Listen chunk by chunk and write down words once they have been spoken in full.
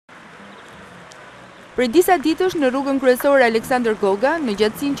Për disa ditësh në rrugën kryesore Aleksandër Goga, në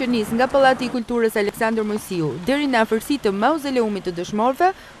gjatësinë që nis nga Pallati i Kulturës Aleksandër Mojsiu deri në afërsitë të Mauzoleumit të Dëshmorëve,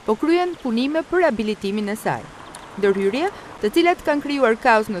 po kryen punime për rehabilitimin e saj. Ndërhyrje, të cilat kanë krijuar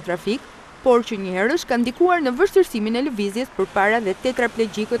kaos në trafik, por që njëherësh kanë ndikuar në vështirësimin e lëvizjes përpara dhe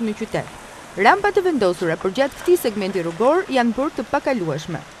tetraplegjikët në qytet. Rampat e vendosura përgjatë këtij segmenti rrugor janë bërë të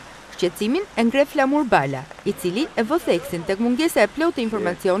pakalueshme. Shqetësimin e ngre Flamur Bala, i cili e vë theksin tek mungesa e plotë e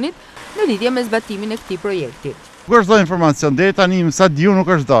informacionit në lidhje me zbatimin e këtij projekti. Nuk është dhënë informacion, deri tani sa diu nuk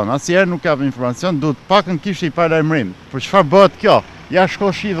është dhënë. Asnjëherë nuk jap informacion, duhet pakën kishte i paralajmërim. Për çfarë bëhet kjo? Ja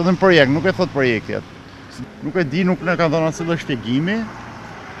shko shi vetëm projekt, nuk e thot projekti. Nuk e di, nuk na kanë dhënë asnjë shpjegimi.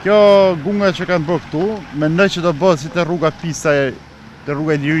 Kjo gunga që kanë bërë këtu, mendoj që do bëhet si te rruga pista te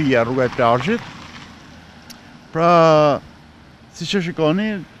rruga e Liria, rruga e plazhit. Pra, siç e shikoni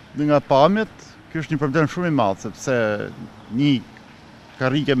nga pamjet, ky është një problem shumë i madh sepse një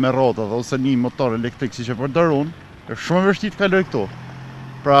karrike me rrota ose një motor elektrik siç e përdor unë, është shumë e vështirë të kaloj këtu.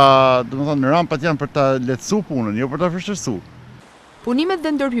 Pra, domethënë rampat janë për ta lehtësuar punën, jo për ta vështirësuar. Punimet dhe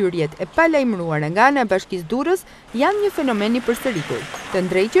ndërhyrjet e palajmëruara nga ana e Bashkisë Durrës janë një fenomen i përsëritur, të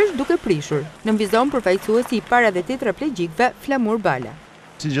ndrejqësh duke prishur, nënvizon përfaqësuesi i para dhe tetraplegjikëve Flamur Bala.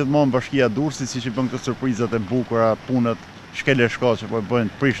 Si gjithmonë Bashkia e Durrësit siç i bën këto surprizat e bukura, punët shkele shkoqe, po e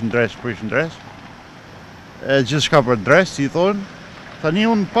bëjnë prish ndresh. E gjithçka për ndresh, si i thonë. Tani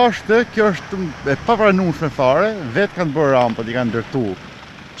unë pashtë, kjo është e papranueshme fare, vetë kanë bërë rampat, i kanë ndërtuar,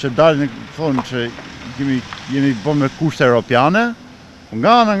 që dalin thonë që jemi bërë me kushte europiane,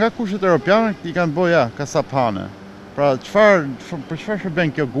 nga kushtet europiane i kanë bërë kasapane. Pra për çfarë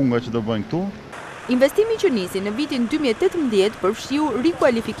shërben kjo gunga që do bëjnë këtu? Investimi që nisi në vitin 2018 përfshiu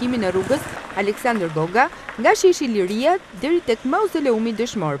rikualifikimin e rrugës Aleksandër Goga nga sheshi Liria deri tek Mauzoleumi i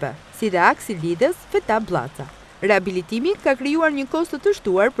Dëshmorëve, si dhe aksi lidhës Feta-Blaca. Rehabilitimi ka krijuar një kosto të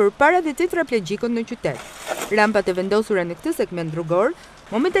shtuar për para dhe tetraplegjikët në qytet. Rampat e vendosura në këtë segment rrugor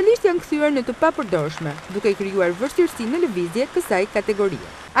momentalisht janë kthyer në të papërdorshme, duke krijuar vështirësi në lëvizje kësaj kategorie.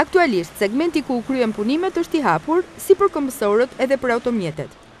 Aktualisht, segmenti ku u kryen punimet është i hapur si për kombësorët edhe për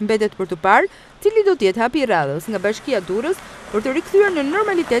automjetet. Mbetet për të parë cili do të jetë hapi i radhës nga Bashkia e Durrës për të rikthyer në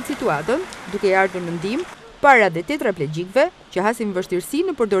normalitet situatën, duke i ardhur në ndihmë para dhe tetraplegjikëve që hasin vështirësi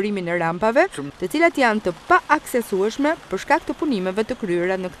në përdorimin e rampave, të cilat janë të paaksesueshme për shkak të punimeve të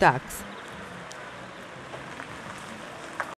kryera në këtë aks.